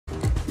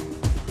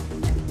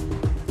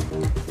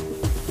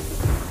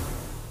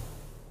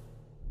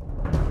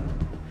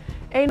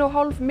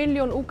1,5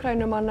 milljón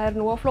Úkraínumanna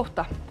nú á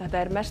flótta.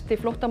 Þetta mesti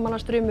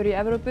flóttamannastraumur í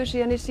Evrópu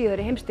síðan í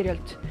síðari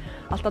heimsstyrjöld.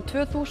 Allt að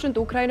 2000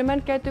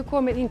 Úkraínumenn gætu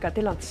komið hingað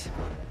til lands.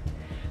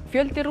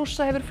 Fjöldi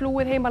Rússa hefur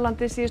flúið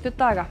heimalandið síðustu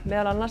daga,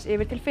 meðal annars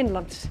yfir til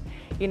Finnlands.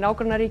 Í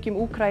nágrannaríkjum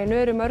Úkraínu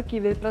eru mörg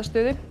í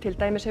viðbragðsstöðu, til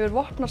dæmis hefur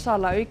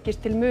vopnasala aukist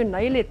til muna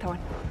í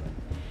Litáen.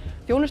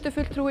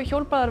 Þjónustufulltrúi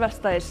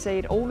hjólbarðarverkstæðis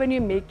segir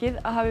óvenju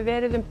mikið að hafi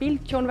verið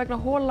bíltjón vegna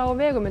hola á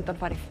vegum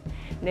undanfarið.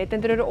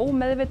 Neytendur eru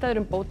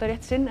ómeðvitaðir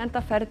bótarétt sinn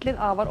enda ferlið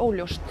afar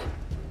óljóst.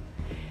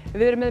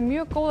 Við erum með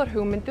mjög góðar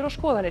hugmyndir og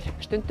skoðanir,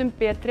 stundum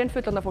betri en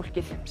fullorðna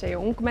fólkið, segja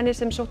ungmenni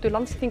sem sóttu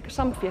landsþing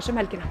Samfés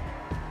helgina.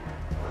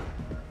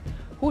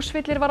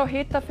 Húsfyllir var á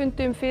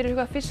hitafundi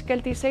fyrirhugað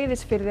fiskeldi í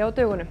Seyðisfirði á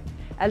dögunum.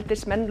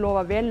 Eldismenn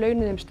lofa vel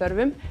launuðum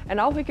störfum en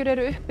áhyggjur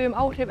eru uppi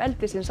áhrif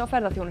eldisins á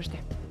ferðaþjónustu.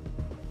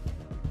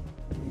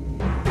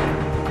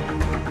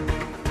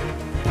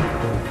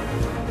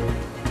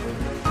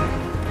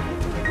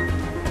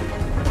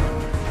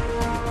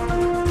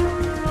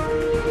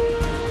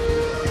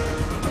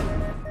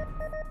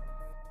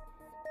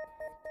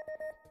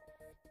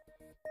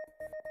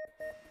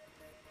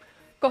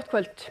 Gott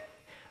kvöld.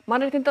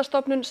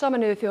 Mannréttindastofnun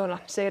Sameinuðu þjóðanna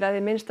segir að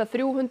hið minnsta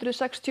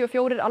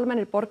 364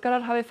 almennir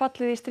borgarar hafi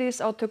fallið í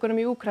stríðsátökunum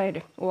í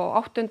Úkraínu og á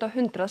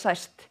 800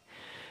 særst.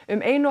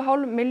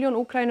 1,5 milljón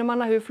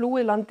Úkraínumanna hefur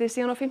flúið landið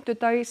síðan á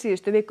 50 í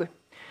síðustu viku.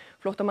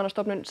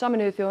 Flóttamannastofnun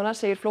Sameinuðu þjóðanna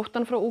segir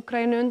flóttann frá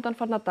Úkraínu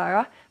undanfarna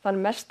daga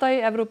þann mesta í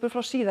Evrópu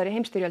frá síðari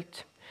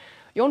heimsstyrjöld.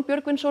 Jón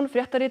Björgvinsson,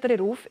 fréttaritari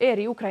RÚV,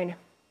 í Úkraínu.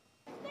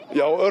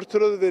 Já,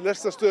 örtröð við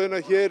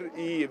lestarstöðina hér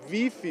í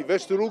Víf í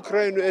vestur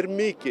Úkraínu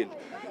mikil.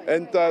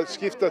 Enda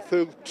skipta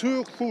þau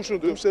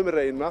tugþúsundum sem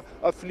reyna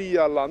að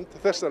flýja land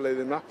þessa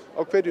leiðina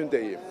á hverjum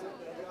degi.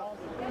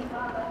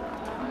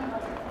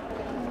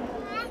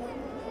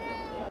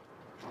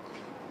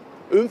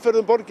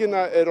 Umferð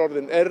borgina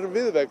orðin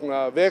erfið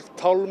vegna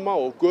vegtálma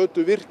og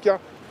götuvirkja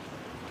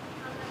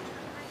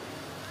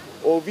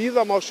og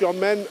víða má sjá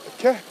menn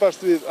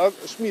keppast við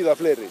að smíða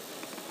fleiri.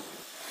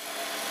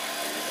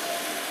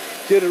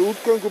 Hér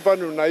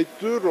útgöngubann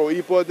nætur og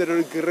íbúarnir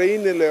eru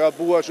greinilega að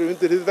búa sig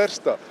undir hið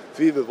versta.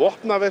 Því við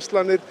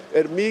vopnaverslanir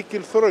mikil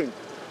þröng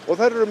og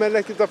þær eru menn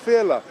ekkert að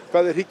fela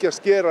hvað þeir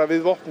hyggjast gera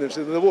við vopnin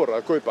sem þeir voru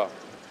að kaupa.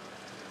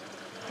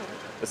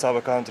 It's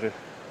our country.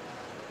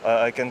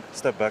 I can't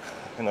step back,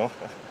 you know.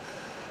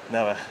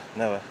 Never.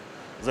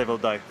 They will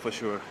die for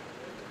sure.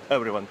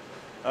 Everyone.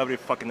 Every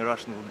fucking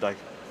Russian will die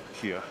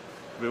here.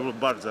 We will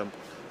burn them.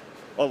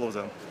 All of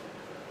them.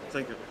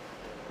 Thank you.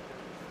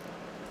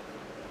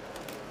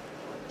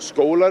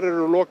 Skólar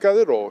eru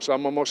lokaðir og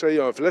sama má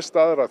segja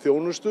flesta aðra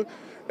þjónustu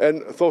en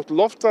þótt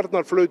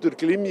loftvarnarflautur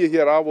glymji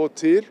hér af og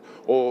til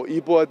og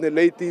íbúarnir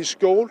leiti í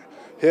skjól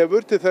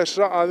hefur til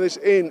þessa aðeins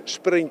ein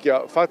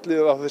sprengja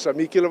fallið á þessa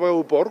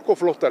mikilvægu borg og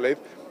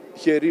flóttaleið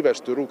hér í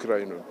vestur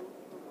Úkraínu.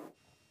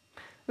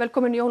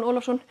 Velkomin Jón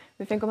Ólafsson.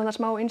 Við fengum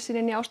smá innsýn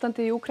inn í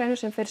ástandið í Úkraínu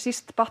sem fer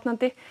síst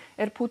batnandi.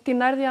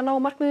 Pútín nær því að ná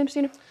markmiðum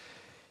sínum?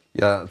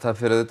 Já, það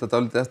fer auðvitað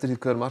dálítið eftir því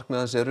hver markmið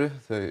hans eru.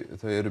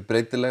 Þau eru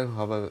breytileg,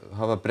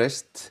 hafa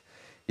breyst.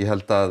 Ég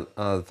held að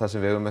það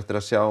sem við eigum eftir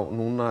að sjá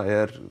núna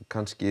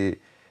kannski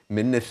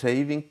minni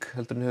hreyfing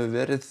heldur en hefur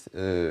verið.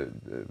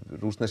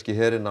 Rússneski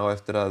herinn á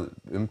eftir að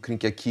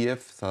umkringja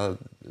Kíev, það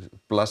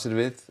blasir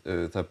við.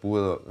 Það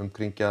búið að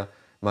umkringja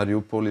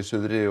Mariupol í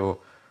suðri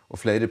og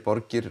fleiri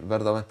borgir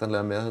verða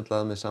væntanlega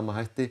meðhöndlaðar með sama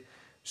hætti.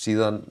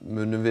 Síðan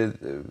munum við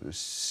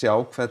sjá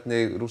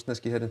hvernig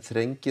rússneski herinn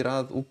þrengir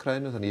að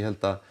Úkraínu, þannig ég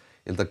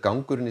held að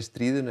gangurinn í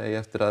stríðinu eigi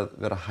eftir að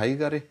vera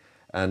hægari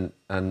en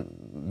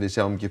við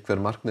sjáum ekki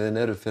hver markmiðin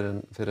eru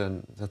fyrir en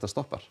þetta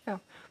stoppar. Já,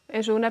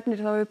 eins og þú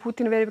nefnir þá hefur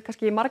Pútín verið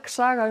kannski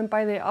margsaga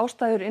bæði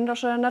ástæður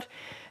innrásarinnar.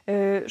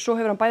 Svo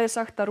hefur hann bæði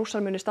sagt að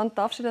Rússar muni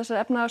standa af sér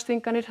þessar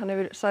efnahagsþvinganir. Hann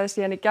hefur sagði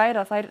síðan í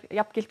gær að þær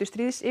jafngiltu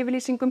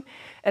stríðsyfirlýsingum.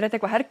 Þetta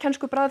eitthvað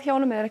herkenskubragð hjá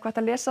honum eða eitthvað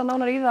hægt að lesa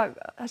nánar í það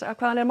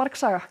hvað hann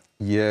margsaga?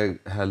 Ég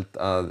held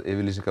að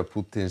yfirlýsingar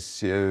Pútíns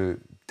séu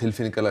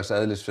tilfinningalegs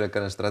eðlis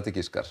frekar en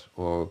strategískar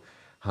og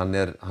hann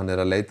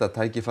að leita að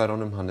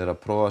tækifærunum, hann að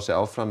prófa sig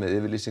áfram með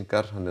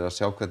yfirlýsingar, hann að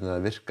sjá hvernig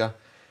það virka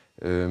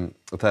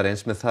og það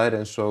eins með þær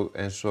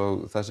eins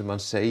og það sem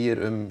hann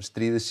segir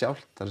stríðið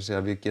sjálft, það að segja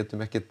að við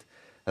getum ekkert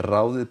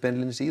ráðið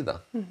beinlínis í það.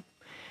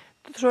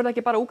 Svo það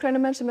ekki bara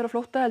Úkraínumenn sem eru á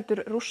flótta,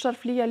 heldur Rússar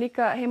flýja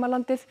líka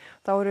heimalandið.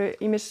 Þá eru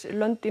ýmis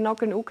lönd í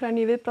nágrenni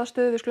Úkraínu í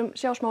viðbragðsstöðu. Við skulum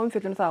sjá smá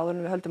umfjöllun það áður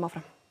en við höldum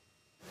áfram.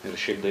 Ir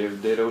šiaip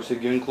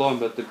dairiausi ginklom,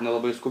 bet taip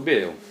nelabai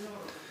skubėjau.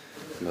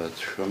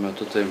 Bet šiuo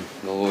metu tai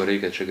galvoju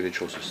reikia čia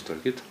greičiau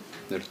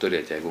susitvarkyti ir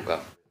turėti, jeigu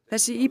ką.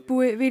 Þessi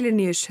íbúi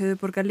Vilnius,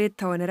 höfuðborgar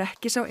Litáen,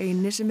 ekki sá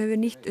eini sem hefur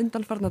nýtt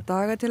undanfarna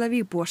daga til að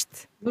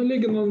vígbúast.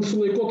 Lyginant su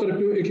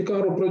laikotarpiu iki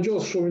karo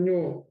pradžios šovinių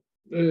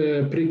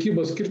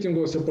prekyba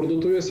skirtingose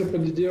parduotuvėse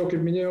padidėjo,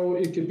 kaip minėjau,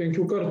 iki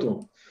 5 kartų.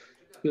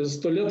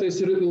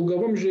 Pistoletais ir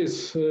ilgavamzdžiais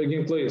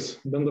ginklais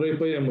bendrai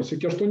paėmus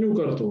iki 8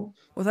 kartų.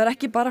 Og það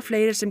ekki bara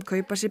fleiri sem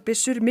kaupa sér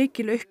byssur,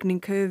 mikil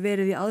aukning hefur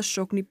verið í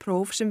aðsókn í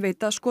próf sem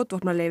veita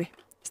skotvopnaleyfi.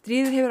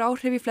 Stríðið hefur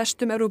áhrif í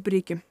flestum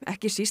Evrópuríkjum,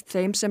 ekki síst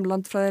þeim sem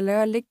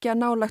landfræðilega liggja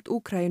nálægt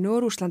Úkraínu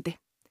og Rússlandi.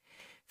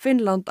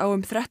 Finnland á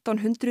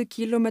 1300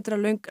 kílómetra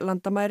löng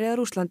landamæri að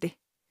Rússlandi.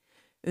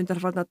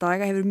 Undanfarna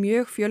daga hefur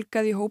mjög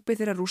fjölgað í hópi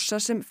þeirra Rússa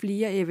sem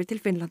flýja yfir til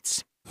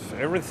Finnlands.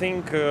 Everything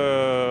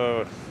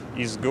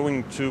is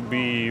going to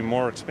be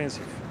more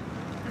expensive,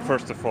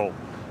 first of all.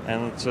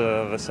 And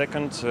the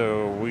second,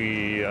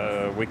 we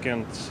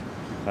can't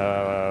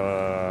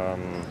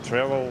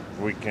travel,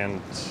 we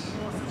can't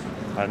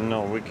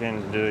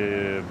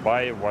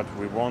buy what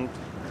we want,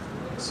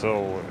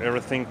 so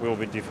everything will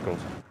be difficult.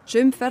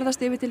 Sum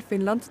ferðast yfir til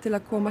Finnland til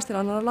að komast til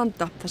annarra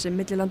landa, þar sem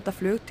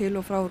millilandaflug til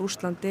og frá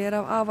Rússlandi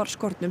af afar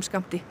skortnum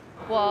skammti.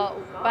 For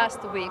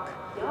past week,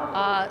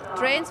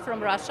 trains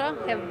from Russia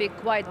have been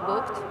quite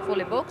booked,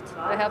 fully booked.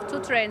 We have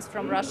 2 trains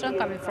from Russia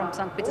coming from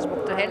St.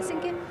 Petersburg to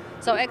Helsinki,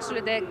 so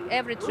actually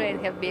every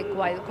train have been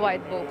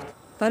quite booked.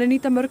 Þannig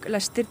nýta mörg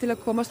lestir til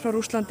að komast frá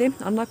Rússlandi,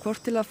 annað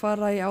hvort til að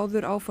fara í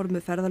áður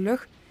áformuð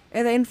ferðalög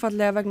eða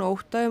einfaldlega vegna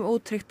ótta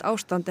ótryggt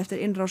ástand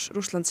eftir innrás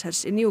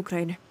Rússlandshers inn í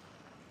Úkraínu.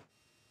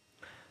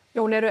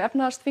 Jón, eru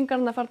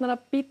efnahagsþvinganirnar farnar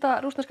að bíta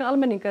rússneskan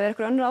almenning eða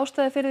einhver önnur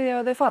ástæði fyrir því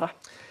að þau fara?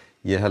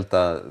 Ég held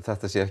að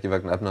þetta sé ekki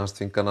vegna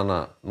efnahagsþvingananna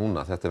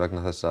núna, þetta er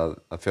vegna þess að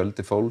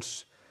fjöldi fólks,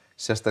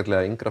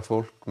 sérstaklega yngra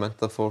fólk,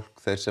 menntað fólk,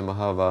 þeir sem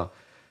hafa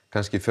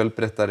kannski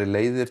fjölbreyttari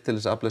leiðir til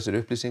þess að afla sér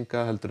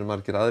upplýsinga heldur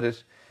margir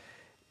aðrir,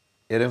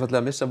 er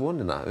einfaldlega að missa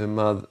vonina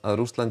að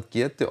Rússland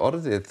geti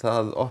orðið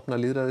það opna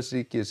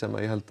lýðræðisríki sem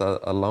ég held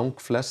að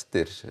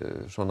langflestir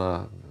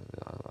svona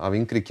af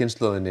yngri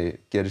kynslóðinni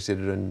gerir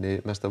sér í rauninni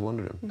mesta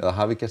vonur eða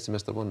hafi gert sér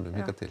mesta vonur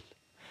hingað til.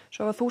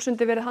 Svo hafa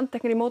þúsundir verið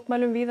handteknir í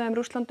mótmælum víða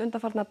Rússland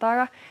undanfarna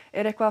daga.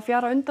 Er eitthvað að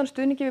fjara undan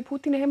stuðningi við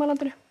Pútín í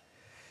heimalandinu?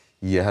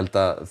 Ég held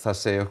að það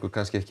segja okkur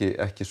kannski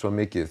ekki svo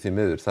mikið því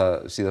miður. Það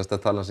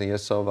síðasta talan sem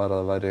ég sá var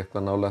að það væri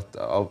eitthvað nálægt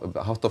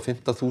hátt á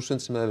 15.000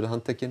 sem hefði verið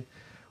handtekin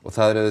og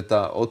það er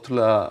auðvitað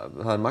ótrúlega,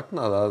 það er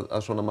magnað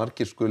að svona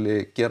margir skuli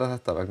gera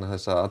þetta vegna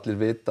þess að allir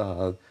vita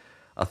að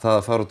það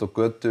að fara út á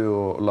götu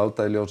og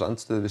láta í ljós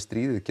andstöðu við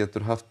stríðið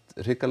getur haft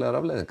hrikalegar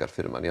afleiðingar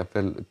fyrir mann,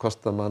 jafnvel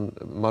kostar mann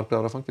margra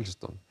ára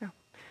fangelsisdóm.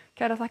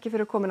 Kæra þakki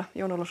fyrir komuna,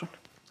 Jón Ólafsson.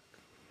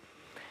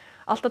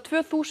 Alltaf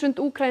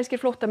 2000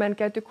 úkraínskir flóttamenn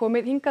gætu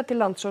komið hingað til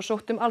lands og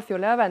sótt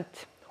alþjóðlega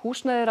vernd.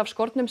 Húsnæði af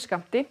skornum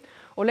skammti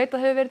og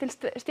leitað hefur verið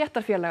til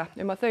stéttarfélaga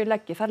að þau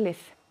leggi þar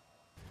lið.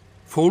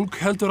 Fólk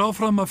heldur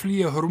áfram að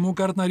flýja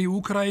hörmungarnar í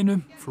Úkraínu.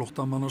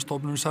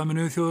 Flóttamannastofnun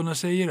Sameinuðu þjóðanna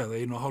segir að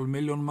 1,5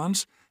 milljón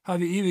manns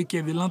hafi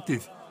yfirgefið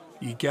landið.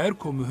 Í gær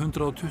komu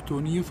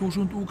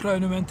 129.000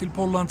 Úkraínumenn til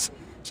Póllands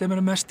sem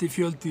mesti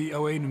fjöldi á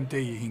einum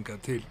degi hingað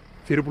til.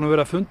 Þið eru búin að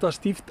vera að funda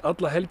stíft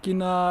alla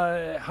helgina.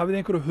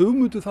 Hafið einhverju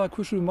hugmyndu það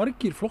hversu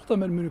margir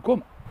flóttamenn muni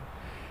koma?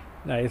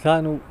 Nei,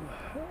 það nú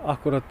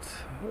akkurat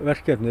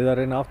verkefnið að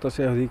reyna átt að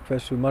segja því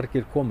hversu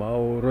margir koma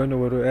og raun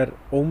og veru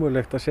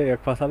ómögulegt að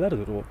segja hvað það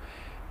verður og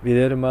við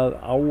erum að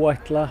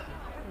áætla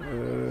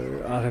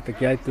að þetta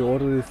gæti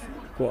orðið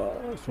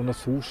svona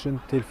 1000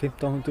 til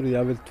 1500,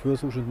 jafnvel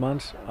 2000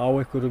 manns á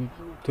einhverjum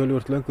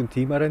töluvert löngum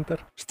tíma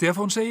reyndar.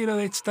 Stefán segir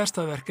að eitt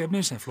stærsta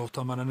verkefni sem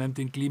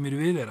flóttamannanefndin glímir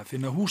við að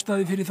finna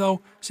húsnæði fyrir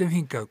þá sem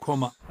hingað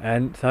koma.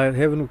 En það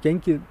hefur nú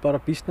gengið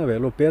bara býsna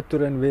vel og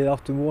betur en við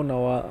áttum von á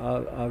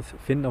að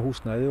finna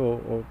húsnæði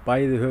og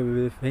bæði höfum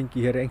við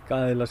fengið hér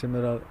einkaaðila sem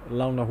að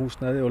lána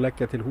húsnæði og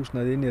leggja til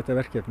húsnæði inn í þetta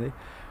verkefni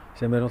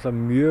sem náttúrulega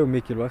mjög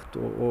mikilvægt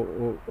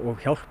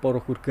og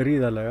hjálpar okkur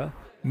gríðarlega.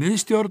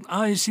 Miðstjórn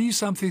ASÍ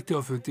samþykkti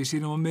á fundi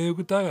sínum á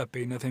miðvikudag að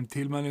beina þeim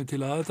tilmælum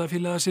til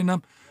aðildarfélaga sinna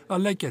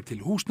að leggja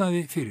til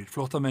húsnæði fyrir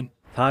flóttamenn.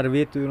 Þar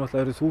vitum við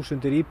náttúrulega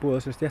þúsundir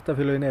íbúða sem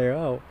stéttarfélögin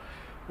eiga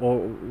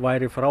og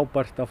væri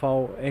frábært að fá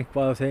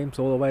einhvað af þeim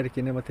þó það væri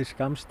ekki nema til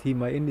skamms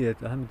tíma inn í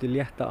þetta, það myndi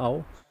létta á.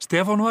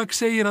 Stefán Vagn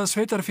segir að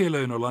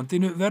sveitarfélögin á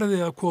landinu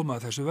verði að koma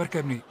að þessu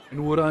verkefni.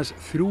 Nú eru aðeins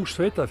 3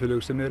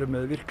 sveitarfélög sem eru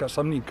með virka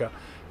samninga.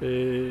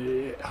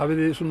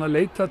 Hafið þið svona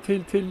leitað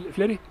til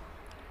fleiri?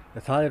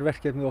 Það er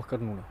verkefnið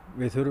okkar núna.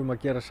 Við þurfum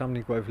að gera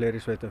samninga á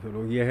fleiri sveitarfélög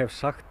og ég hef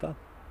sagt það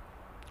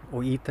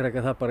og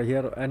ítreka það bara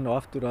hér enn og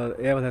aftur að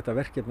ef þetta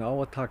verkefni á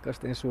að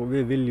takast eins og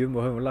við viljum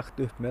og höfum lagt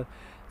upp með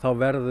þá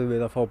verðum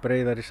við að fá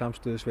breiðari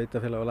samstöðu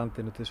sveitarfélaga á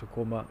landinu til þess að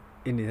koma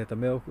inn í þetta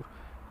með okkur.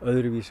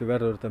 Öðruvísi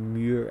verður þetta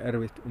mjög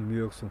erfitt og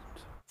mjög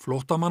þungt.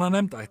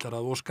 Flóttamannanefnd ætlar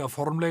að óska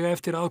formlega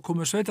eftir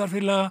aðkomu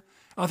sveitarfélaga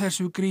að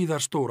þessu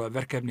gríðarstóra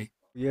verkefni.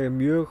 Ég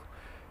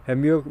hef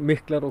mjög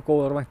miklar og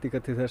góðar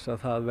væntingar til þess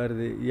að það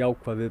verði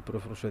jákvæð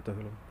viðbrögð frá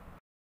sveitarfélögum.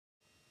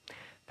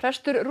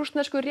 Prestur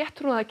rússnesku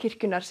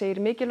rétttrúnaðarkirkjunnar segir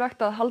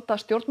mikilvægt að halda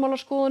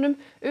stjórnmálaskoðunum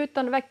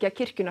utan veggja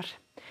kirkjunnar.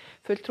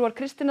 Fulltrúar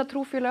kristinna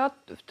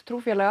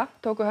trúfélaga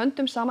tóku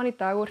höndum saman í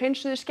dag og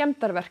hreinsuðu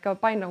skemmdarverk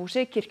af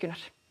bænahúsi kirkjunnar.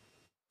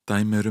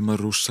 Dæmi að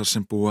rússar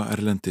sem búa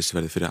erlendis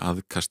verði fyrir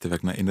aðkasti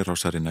vegna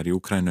innrásarinnar í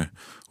Úkraínu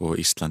og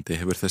Íslandi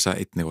hefur þessa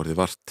einnig orðið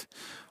vart.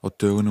 Á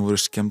dögunum voru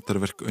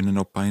skemmdarverk unnin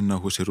á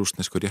bænahúsi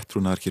rússnesku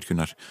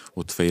rétttrúnaðarkirkjunnar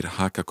og 2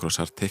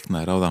 hakakrossar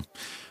teiknaðir á það.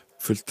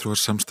 Fulltrúar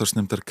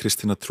samstarfsnefndar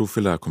kristinna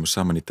trúfélaga komu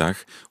saman í dag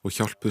og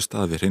hjálpuðust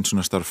að við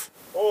hreinsunastarf.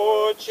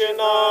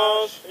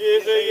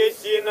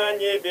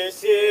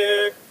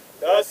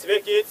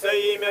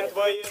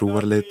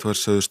 Trúarleiðtogar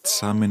sögðust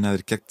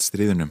sameinaðir gegn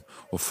stríðunum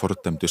og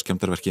fordæmdu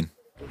skemmdarverkin.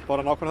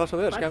 Bara nákvæmlega það sem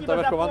er,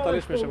 skemmdarverk og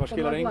vandalismi sem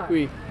skilar engu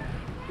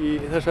í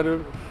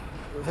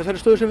þessari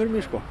stöðu sem við erum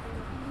í, sko.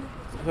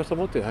 Þvert á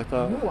móti,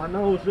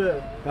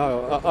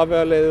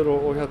 afvegaleiðir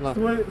og hérna,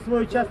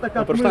 það er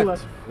bara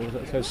slæmt.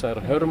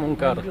 Þessar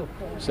hörmungar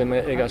sem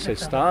eiga sér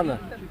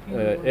stað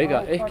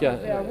eiga ekki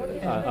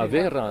að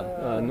vera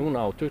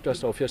núna á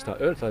 21.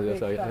 öld,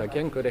 það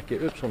gengur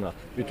ekki upp svona.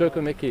 Við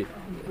tökum ekki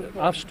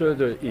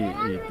afstöðu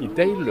í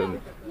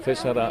deilum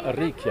þessara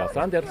ríkja,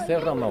 það er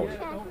þeirra mál,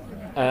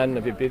 en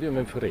við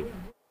byggjum frið.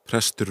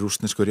 Prestur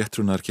rússnesku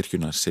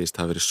rétttrúnaðarkirkjunnar segist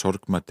hafa verið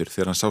sorgmæddur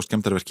þegar hann sá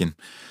skemmdarverkin.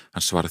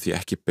 Hann svaraði því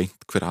ekki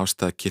beint hver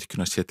ástæða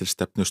kirkjunnar sé til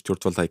stefnu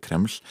stjórnvalda í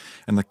Kreml,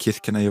 en að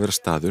kirkjan eigi að vera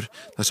staður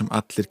þar sem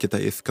allir geta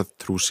iðkað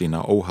trú sína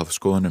óháð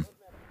skoðunum.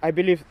 I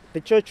believe the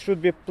church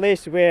should be a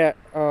place where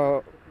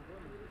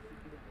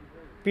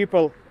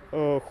people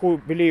who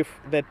believe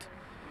that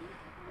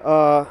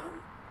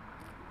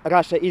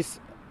Russia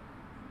is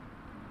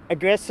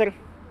aggressor,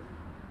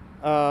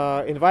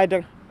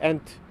 invader,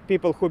 and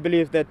people who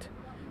believe that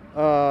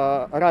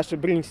Russia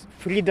brings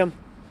freedom,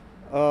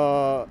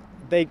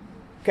 they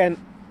can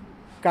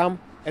come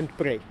and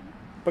pray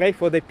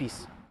for the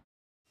peace.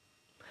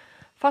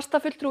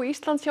 Fastafulltrúi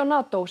Íslands hjá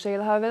NATO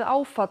segir það hafi verið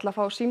áfall að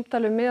fá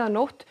símtal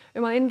miðanótt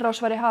að innrás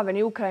væri hafin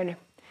í Úkraínu.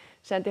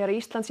 Sendiherra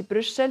Íslands í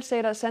Brussel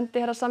segir að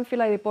sendiherra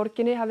samfélagið í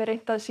borginni hafi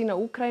reynt að sýna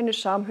Úkraínu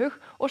samhug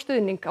og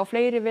stuðning á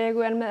fleiri vegu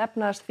en með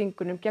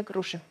efnahagsþvingunum gegn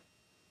Rússum.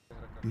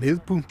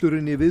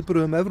 Miðpunkturinn í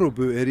viðbrögðum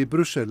Evrópu í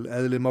Brussel,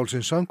 eðli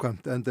málsins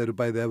samkvæmt, enda eru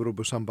bæði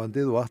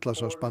Evrópusambandið og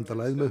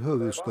Atlantshafsbandalagið með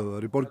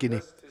höfuðstöðvar í borginni.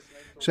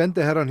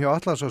 Sendiherrann hjá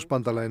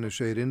Atlantshafsbandalaginu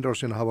segir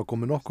innrásina hafa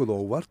komið nokkuð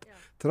óvart,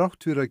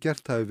 þrátt fyrir að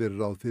gert hafi verið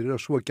ráð fyrir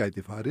að svo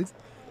gæti farið,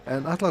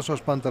 en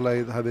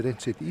Atlantshafsbandalagið hafi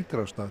reynt sitt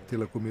ítrasta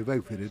til að koma í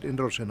veg fyrir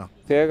innrásina.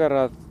 Þegar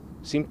að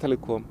símtalið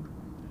kom,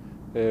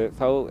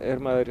 þá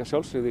maður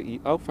sjálfsögðu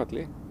í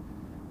áfalli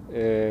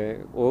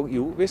og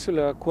jú,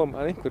 vissulega kom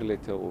að einhverju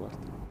leyti á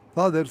óvart.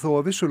 Það þó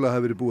að vissulega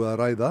hafi verið búið að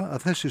ræða að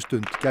þessi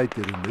stund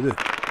gæti runnið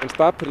upp. En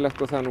stapirlegt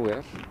og það nú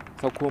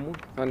þá kom hún,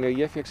 þannig að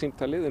ég fekk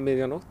símtalið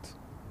miðjanótt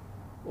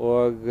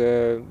og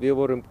við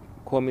vorum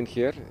komin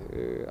hér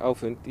á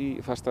fund í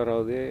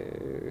fastaráði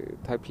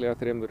tæplega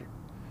 3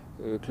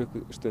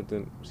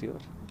 klukkustundum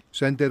síðar.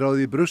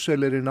 Sendiráðið í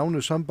Brussel í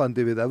nánu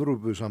sambandi við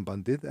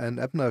Evrópusambandið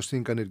en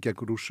efnahagsþvinganir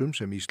gegn Rússum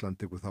sem Ísland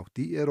tekur þátt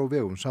í á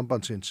vegum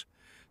sambandsins.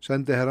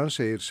 Sendiherrann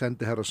segir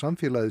sendiherra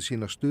samfélagið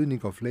sína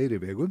stuðning á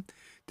fleiri vegum,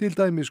 til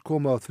dæmis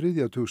koma á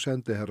 30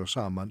 sendiherra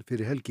saman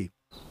fyrir helgi.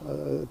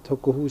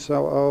 Tóku hús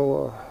á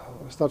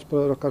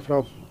starfsbróður okkar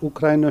frá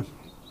Úkraínu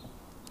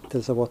til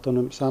þess að votta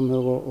honum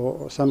samhug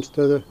og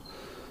samstöðu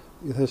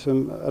í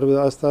þessum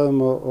erfiðu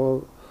aðstæðum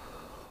og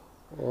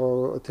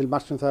til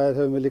marks það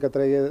höfum við líka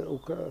dregið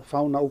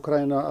fána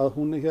Úkraínu að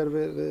húni hér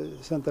við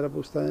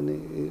sendiherrabústaðinn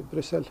í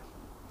Brussel.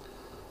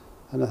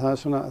 Þannig að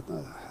það svona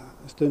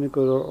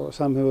stuðningur og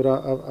samhugur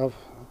af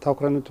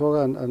tákrænum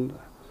toga en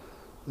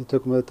við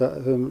tökum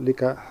höfum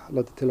líka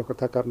látið til okkar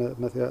taka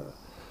með því að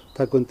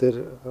taka undir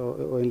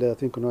og innleiða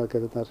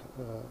þvingunaraðgerðirnar,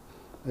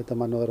 veita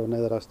mannúðar og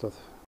neyðaraðstoð.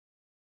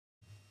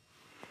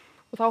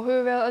 Og þá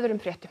höfum við að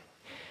öðrum fréttum.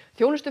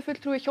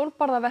 Þjónustufulltrúi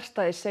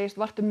hjólbarðaverkstæðis segist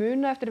vart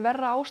muna eftir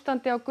verra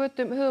ástandi á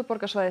götum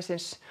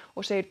höfuðborgarsvæðisins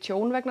og segir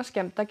tjón vegna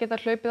skemmda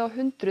geta hlaupið á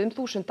hundruðum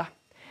þúsunda.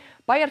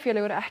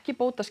 Bæjarfélög eru ekki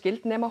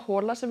bótaskyld nema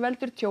hola sem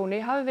veldur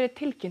tjóni hafi verið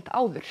tilkynnt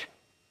áður.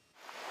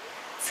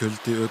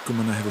 Fjöldi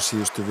ökumanna hefur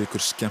síðustu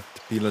vikur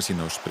skemmt bíla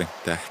sína og sprengt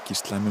dekk í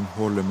slæmum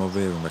holum á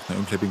vegum vegna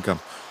umhleypinga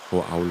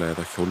og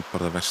álegað á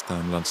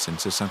hjólbarðaverkstæðum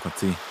landsins samkvæmt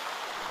því.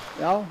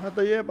 Já,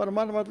 þetta ég bara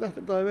mannvallegt,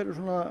 þetta hefur verið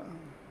svona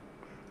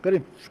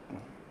grimmt, sko.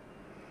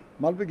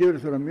 Malbyggi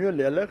virðist vera mjög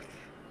lélegt,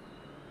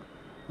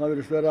 það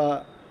virðist vera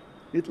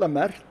illa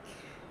merkt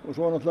og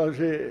svo náttúrulega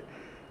þessi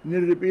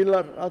nýrri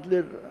bílar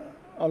allir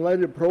á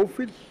lægri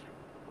prófíl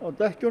á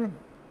dekkjunum,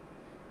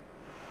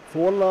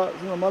 þola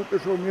svona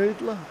malbygg svo mjög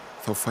illa.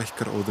 Þá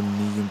fækkar óðum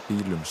nýjum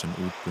bílum sem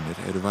útbúnir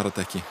eru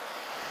varadekki.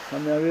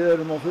 Þannig að við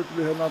erum á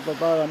fullu hérna alla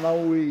daga að ná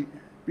í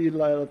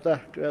bíla eða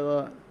dekk eða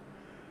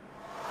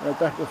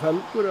dekk og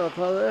felgur eða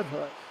hvað það er.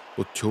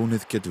 Og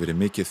tjónið getur verið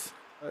mikið.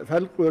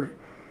 Felgur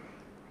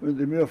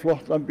undir mjög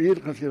flottan bíl,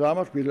 kannski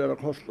rafmagnsbíl, að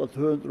kosta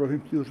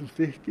 250.000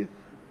 stykki.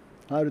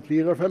 Það eru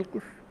dýrar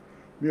felgur,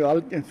 mjög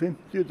algengt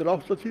 50 til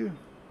 80.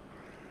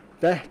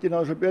 Dekkin á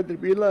þessar betri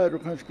bíla eru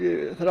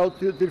kannski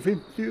 30 til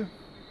 50.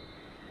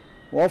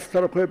 Og oft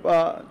þarf að kaupa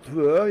 2,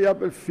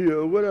 jafnvel 4 ef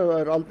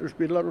það eru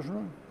aldursbílar og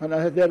svona. Þannig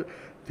að þetta er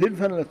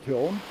tilfellilegt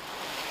tjón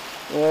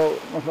og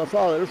náttúrulega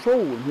það eru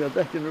sóun því að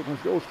dekkin eru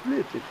kannski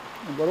óslitin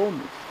en bara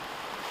ónýtt.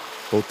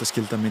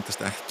 Bótaskylda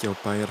myndast ekki á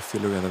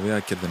bæjarfélög eða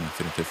vegagerðina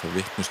fyrir þau fá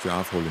vitneskju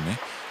af hólunni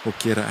og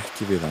gera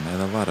ekki við hana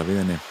eða vara við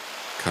henni.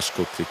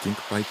 Kaskótrygging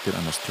bætir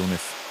annars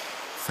tjónið.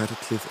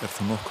 Ferlið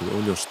þó nokkuð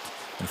óljóst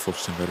en fólk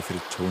sem verður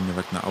fyrir tjóni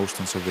vegna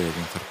ástands á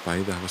vegum þarf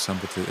bæði að hafa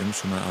samband við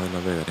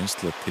umsjónaraðila vegarins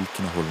til að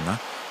tilkynna hóluna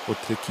og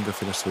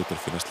tryggingafélag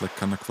sveitarfélags til að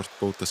kanna hvort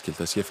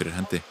bótaskylda sé fyrir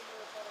hendi.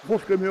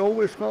 Fólk mjög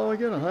óviss hvað á að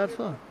gera, það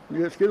það.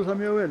 Ég skil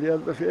það mjög vel. Ég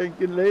held að sé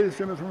engin leið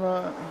sem svona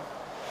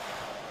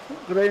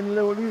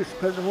greinileg og lýs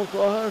hvernig fólk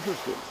á að hafa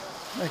þessu.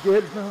 Ekki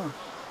heyrst með það.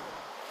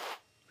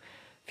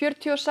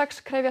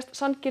 46 krefjast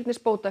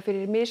sanngirnisbóta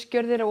fyrir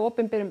misgjörðir á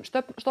opinberum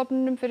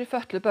stofnunum fyrir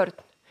fötluð börn.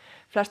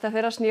 Flesta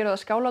þeirra snéru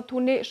að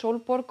Skálatúni,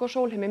 Sólborg og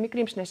Sólheimum í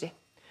Grímsnesi.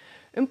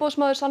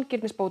 Umboðsmaður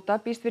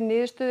sanngirnisbóta býst við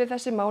niðurstöðu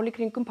þessi mál í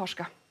kringum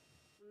páska.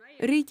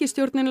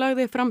 Ríkisstjórnin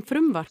lagði fram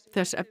frumvarp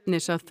þess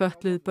efnis að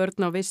fötluð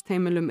börn á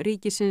vistheimilum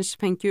ríkisins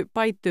fengju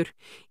bætur.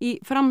 Í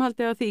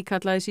framhaldi af því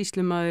kallaði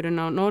sýslumaðurinn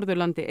á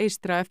Norðurlandi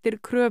eystra eftir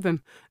kröfum.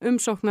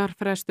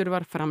 Umsóknarfrestur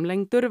var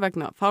framlengdur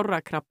vegna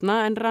fárra krafna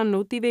en rann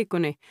út í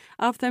vikunni.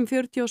 Af þeim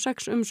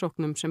 46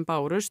 umsóknum sem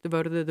bárust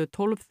vörðuðu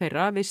 12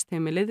 þeirra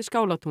vistheimilið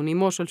Skálatún í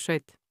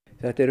Mosfellssveit.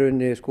 Þetta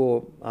rauninni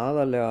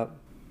aðalega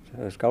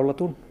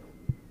Skálatún,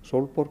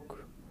 Sólborg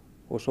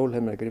og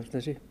Sólheimur í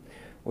Grímsnesi.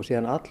 Og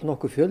síðan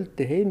allnokkur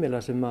fjöldi heimila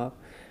sem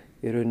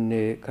í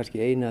rauninni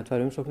kannski 1 eða 2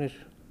 umsóknir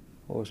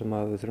og sem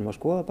við þurfum að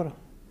skoða bara.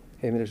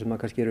 Heimili sem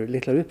kannski eru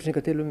litlar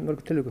upplýsingar til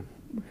mörgum tilvikum.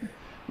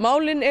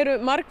 Málin eru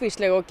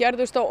margvísleg og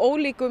gerðust á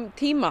ólíkum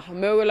tíma.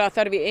 Mögulega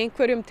þarf í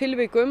einhverjum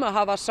tilvikum að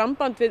hafa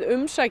samband við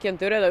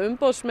umsækjendur eða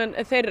umboðsmenn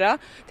þeirra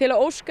til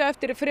að óska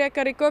eftir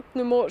frekari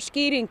gögnum og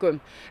skýringum.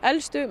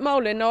 Elstu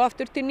málin á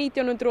aftur til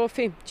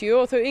 1950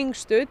 og þau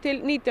yngstu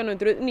til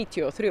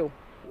 1993.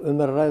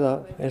 Að ræða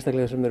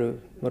einstaklega sem eru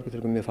mörgum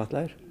tilvikum mjög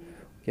fatlaðir,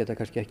 geta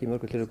kannski ekki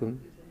mörgum tilvikum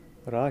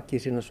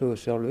rakið sína sögur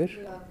sjálfir.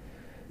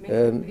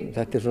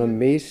 Þetta svona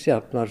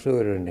misjafnar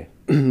sögurunni.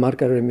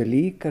 Margar eru mjög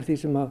líkar því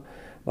sem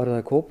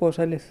varðaði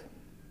Kópavogshælið,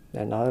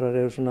 en aðrar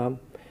eru svona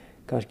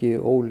kannski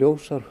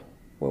óljósar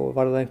og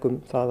varðaði einhverjum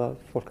það að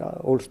fólk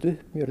ólst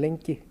upp mjög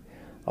lengi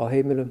á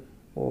heimilum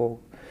og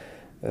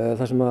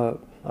það sem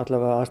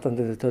allavega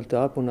aðstandandi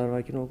töldu aðbúnaður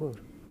var ekki nógu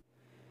góður.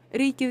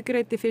 Ríkið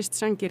greiddi fyrst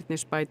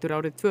sanngirnisbætur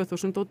árið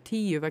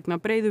 2010 vegna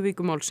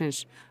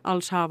Breiðuvíkumálsins.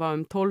 Alls hafa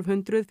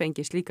 1200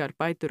 fengið slíkar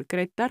bætur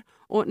greiddar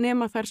og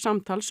nema þær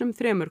samtals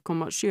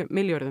 3,7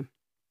 milljörðum.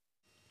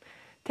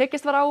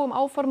 Tekist var á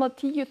áformað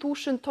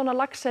 10.000 tonna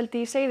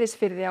laxeldi í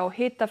Seyðisfirði á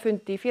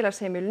hitafundi í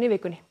félagsheimilinu í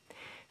vikunni.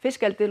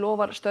 Fiskeldi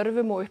lofar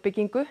störfum og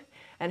uppbyggingu,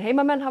 en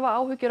heimamenn hafa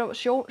áhyggjur af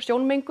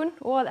sjónmengun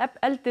og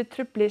að eldið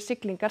trufli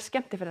siglingar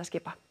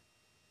skemmtiferðaskipa.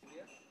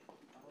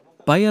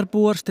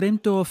 Bæjarbúar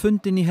streymdu á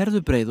fundin í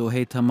Herðubreið og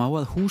heita má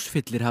að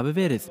húsfyllir hafi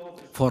verið.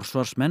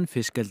 Forsvarsmenn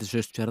fiskeldis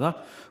Austfjarða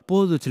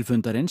boðuðu til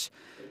fundarins,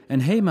 en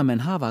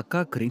heimamenn hafa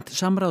gagnrýnt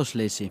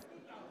samráðsleysi.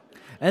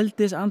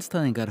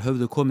 Eldisandstæðingar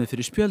höfðu komið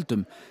fyrir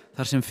spjöldum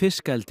þar sem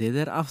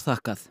fiskeldið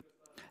afþakkað.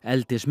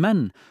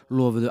 Eldismenn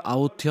lofuðu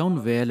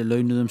 18 vel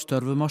launuðum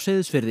störfum á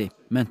Seyðisfirði,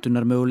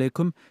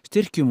 menntunarmöguleikum,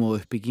 styrkjum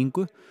og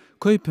uppbyggingu,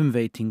 kaupum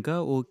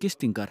veitinga og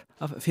gistingar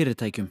af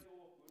fyrirtækjum.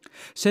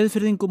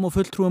 Seyðfirðingum og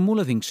fulltrúum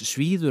Múlaþings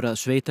svíður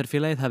að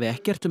sveitarfélagið hafi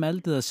ekkert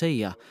eldið að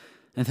segja,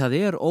 en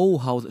það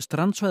óháð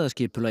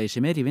strandsvæðaskipulagi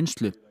sem í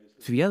vinslu,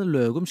 því að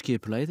lögum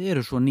skipulagið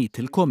eru svo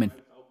nýtilkomin.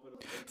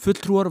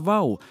 Fulltrúar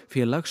Vá,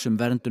 félags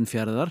verndun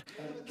fjarðar,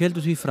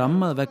 héldu því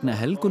fram að vegna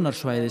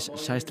helgunarsvæðis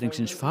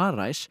sæstrengsins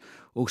Faræs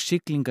og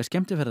siglinga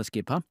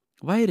skemmtiferðaskipa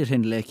væri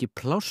hreinlega ekki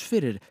pláss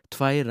fyrir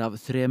 2 af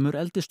 3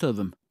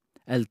 eldisstöðvum.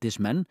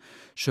 Eldismenn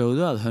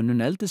sögðu að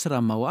hönnun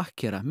eldisramma og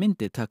akkera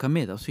myndi taka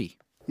mið á því.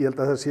 Ég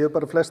held að það séu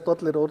bara flest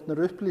allir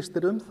orðnir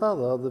upplýstir það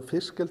að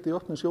fiskeldi í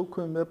opnum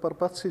sjókvíum bara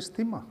barn síns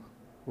tíma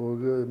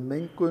og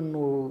mengun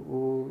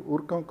og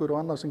úrgangur og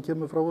annað sem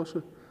kemur frá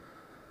þessu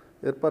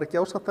bara ekki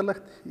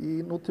ásættanlegt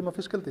í nútíma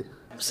fiskeldi.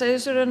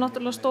 Seyðisfjörður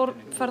náttúrulega stór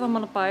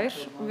ferðamannabær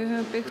og við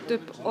höfum byggt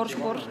upp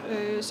orðspor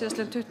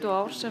síðastliðin 20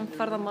 ár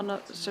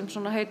sem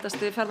svona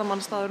heitasti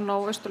ferðamannastaðurinn á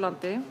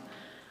Austurlandi.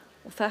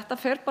 Og þetta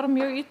fer bara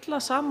mjög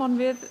illa saman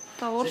við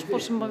það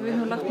orðspor sem við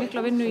höfum lagt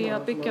mikla vinnu í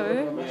að byggja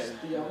upp.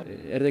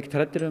 Þið ekki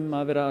hræddir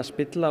að vera að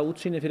spilla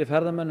útsýni fyrir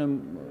ferðamönnum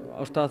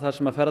á stað þar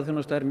sem að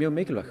ferðaþjónusta mjög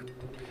mikilvæg?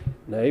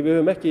 Nei, við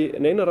höfum ekki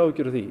neinar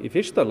áhyggjur af því. Í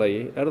fyrsta lagi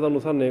það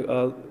nú þannig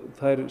að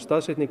þær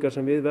staðsetningar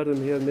sem við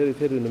verðum hér með í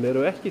firðinum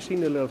eru ekki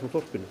sýnilegar frá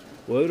þorpinu.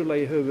 Og öðru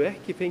lagi höfum við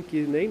ekki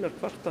fengið neinar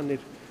kvartanir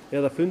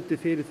eða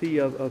fundið fyrir því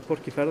að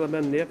hvorki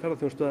ferðamenn eða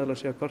ferðaþjónustuaðilar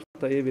sé að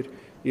kvarta yfir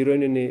í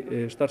rauninni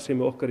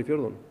starfsemi okkar í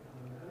fjörðunum.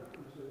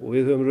 Og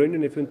við höfum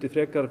rauninni fundið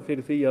frekar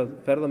fyrir því að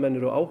ferðamenn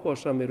eru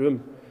áhugasamir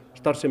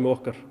starfsemi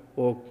okkar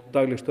og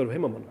dagleg störf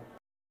heimamanna.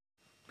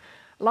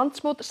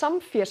 Landsmót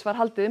samfés var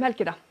haldið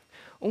helgina.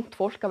 Ungt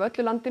fólk af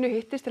öllu landinu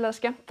hittist til að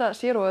skemmta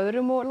sér og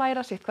öðrum og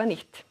læra sitt hvað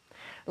nýtt.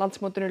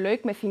 Landsmótinu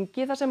lauk með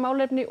þingi þar sem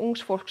málefni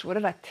ungs fólks voru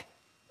rædd.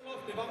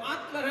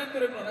 Allar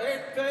hendur núna,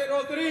 1, 2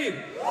 og 3.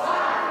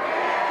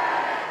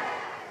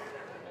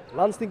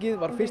 Landsþingið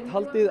var fyrst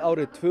haldið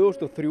árið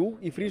 2003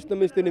 í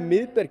frístundamiðstöðinni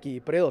Miðbergi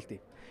í Breiðholti.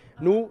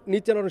 Nú,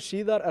 19 árum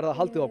síðar það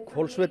haldið á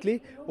Hvolsvelli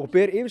og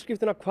ber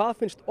yfirskriftina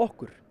Hvað finnst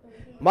okkur?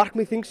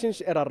 Markmið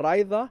þingsins að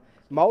ræða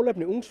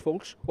málefni ungs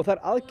fólks og þær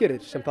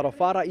aðgerðir sem þarf að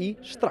fara í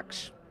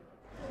strax.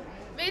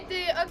 Vitið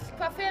þið öll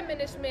hvað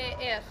feminismi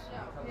er?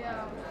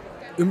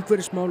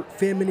 Umhverfismál,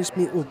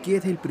 feminismi og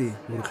geðheilbrigði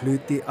voru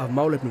hluti af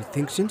málefnum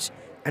þingsins,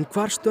 en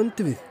hvar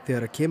stöndum við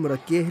þegar kemur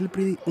að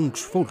geðheilbrigði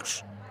ungs fólks?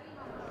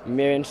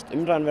 Mér finnst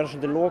umræðan vera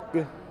svolítið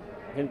lokuð,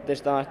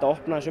 finnst að þetta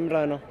opna þessu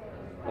umræðuna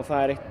og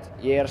það er eitt,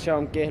 ég að sjá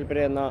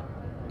geðheilbrigðina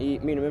í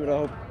mínum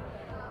umræðahóp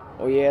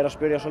og ég að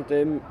spyrja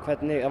svolítið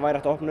hvernig það væri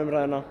hægt að opna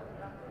umræðuna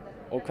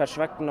og hvers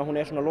vegna hún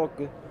svona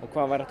lokuð og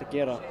hvað væri hægt að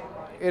gera.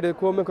 Þið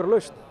komið einhverja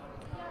lausn?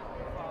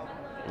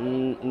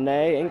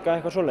 Nei, enga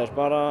eitthvað svoleiðis,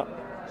 bara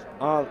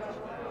að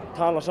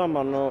tala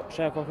saman og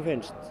segja hvað okkur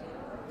finnst.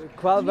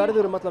 Hvað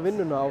verður alla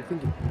vinnuna á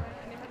þinginu?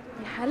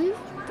 Ég held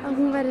að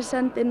hún verði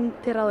send inn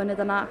til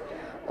ráðuneytanna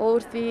og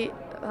úr því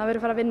það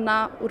verður fara að vinna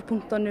úr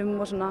punktunum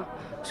og svona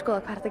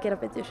skoða hvað er að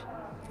gera betur.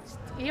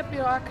 Ég bý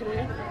á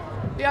Akureyri.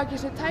 Ég á ekki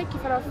þessi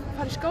tækifæri að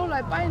fara í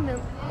skóla í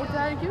bænum og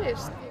það er ekki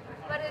vist.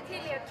 Verðið til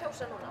í að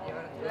kjósa núna?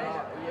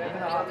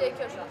 Myndið þið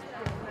kjósa?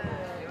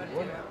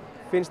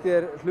 Finnst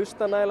þér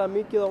hlusta nægilega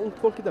mikið á ungt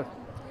fólk í dag?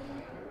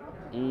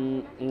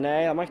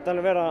 Nei, það mætti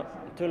alveg vera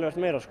töluvert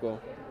meira sko.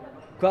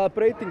 Hvaða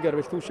breytingar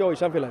vilt þú sjá í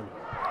samfélaginu?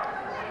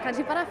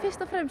 Kannski bara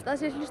fyrst og fremst að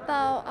sé hlusta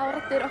á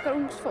raddir okkar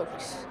ungs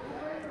fólks.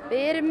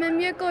 Við erum með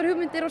mjög góðar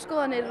hugmyndir og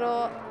skoðanir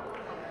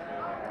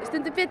og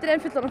stundum betri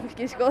en fullorðna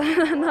fólki sko.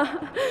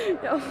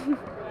 Já.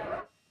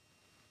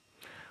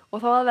 Og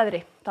þá að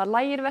veðri. Það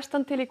lægir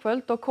vestan til í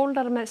kvöld og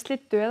kólnar með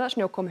slyddu eða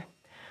snjókomu.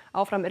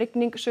 Áfram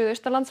rigning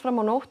suðaustanlands fram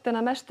á nótt en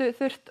að mestu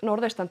þurrt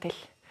norðaustan til.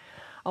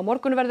 Á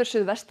morgun verður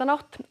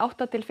suðvestanátt,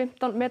 8 til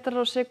 15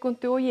 metrar á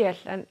sekundu og él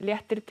en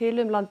léttir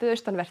til landið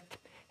austanvert.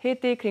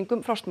 Hiti í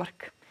kringum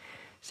frostmark.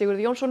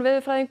 Sigurður Jónsson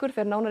veðurfræðingur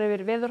fer nánar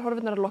yfir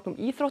veðurhorfurnar að loknum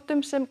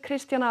íþróttum sem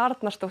Kristjana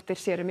Arnarsdóttir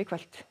sér í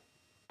kvöld.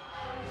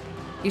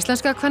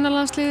 Íslenska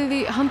kvennalandsliðið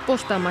í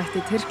handbolta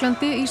mætti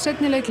Tyrklandi í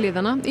seinni leik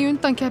liðanna í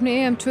undankeppni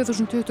EM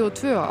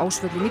 2022 á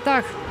Ásvöllum í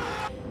dag.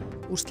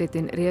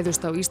 Úrslitin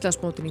réðust á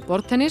Íslandsmótinu í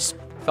borðtennis.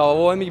 Það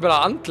var mikið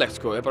bara andlegt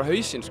sko, bara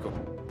hausinn sko.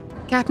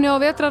 Keppni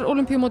á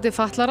vetrarólympíumóti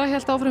fatlara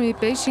hélt áfram í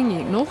Beijing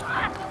í nótt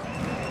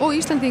og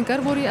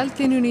Íslendingar voru í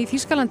eldlínunni í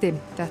Þýskalandi.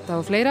 Þetta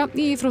og fleira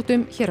í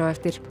íþróttum hér á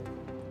eftir.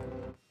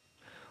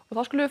 Og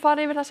þá skulum við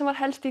fara yfir það sem var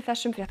helst í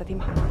þessum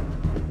fréttatíma.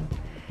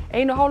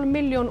 1,5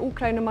 milljón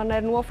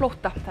Úkraínumanna nú á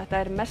flótta. Þetta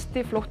er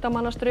mesti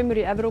flóttamannastraumur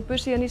í Evrópu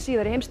síðan í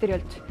síðari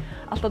heimsstyrjöld.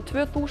 Allt að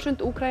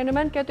 2000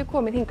 Úkraínumenn gætu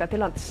komið hingað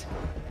til lands.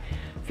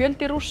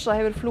 Fjöldi Rússa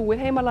hefur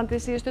flúið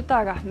heimalandið síðustu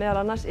daga,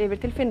 meðal annars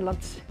yfir til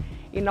Finnlands.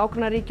 Í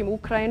nágrannaríkjum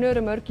Úkraínu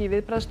eru mörg í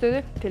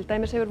viðbragðsstöðu, til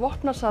dæmis hefur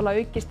vopnasala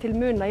aukist til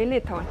muna í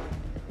Litáen.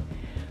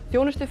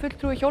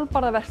 Þjónustufulltrúi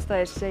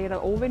hjólbarðaverkstæðis segir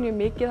að óvenju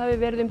mikið hafi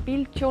verið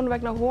bíltjón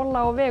vegna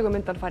hola á vegum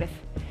undanfarið.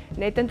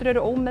 Neytendur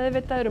eru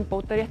ómeðvitaðir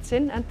bótarétt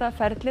sinn enda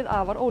ferlið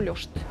afar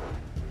óljóst.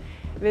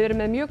 Við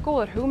erum með mjög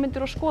góðar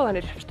hugmyndir og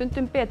skoðanir,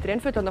 stundum betri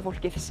en fullorðna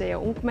fólkið, segja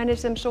ungmenni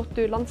sem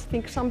sóttu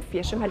landsþing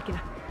Samfés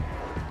helgina.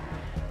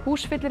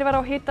 Húsfyllir var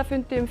á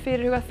hitafundi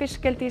fyrirhugað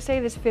fiskeldi í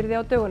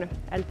Seyðisfirði á dögunum.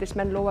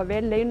 Eldismenn lofa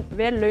vel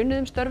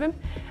launuðum störfum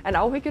en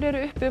áhyggjur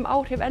eru uppi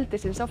áhrif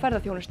eldisins á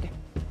ferðaþjónustu.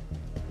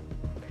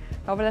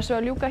 Þá verður þessu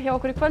að ljúka hjá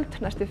okkur í kvöld.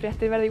 Næstu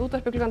fréttir verða í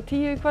útvarpi klukkan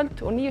 10 í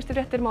kvöld og nýjustu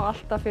fréttir má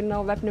alltaf finna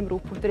á vefnum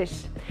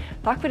ruv.is.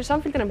 Takk fyrir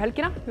samfylgdina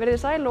helgina,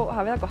 verið sæl og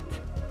hafið það gott.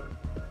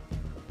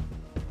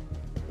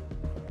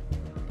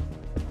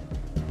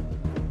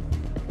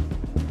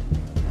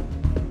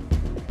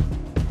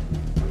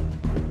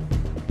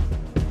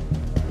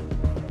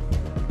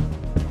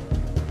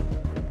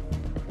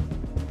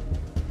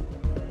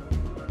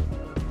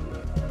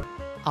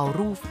 Á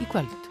RÚV í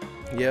kvöld.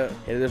 Ég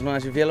heyrði svona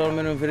þessi félagar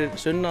minnum fyrir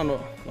sunnan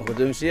og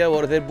nokkuð síðan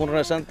voru þeir búin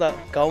að senda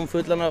gám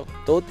fullan af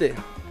dóti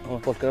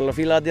og fólk alveg að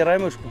fíla þetta í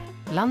ræmur sko.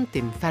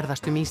 Landinn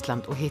ferðast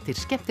Ísland og hittir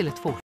skemmtilegt fólk.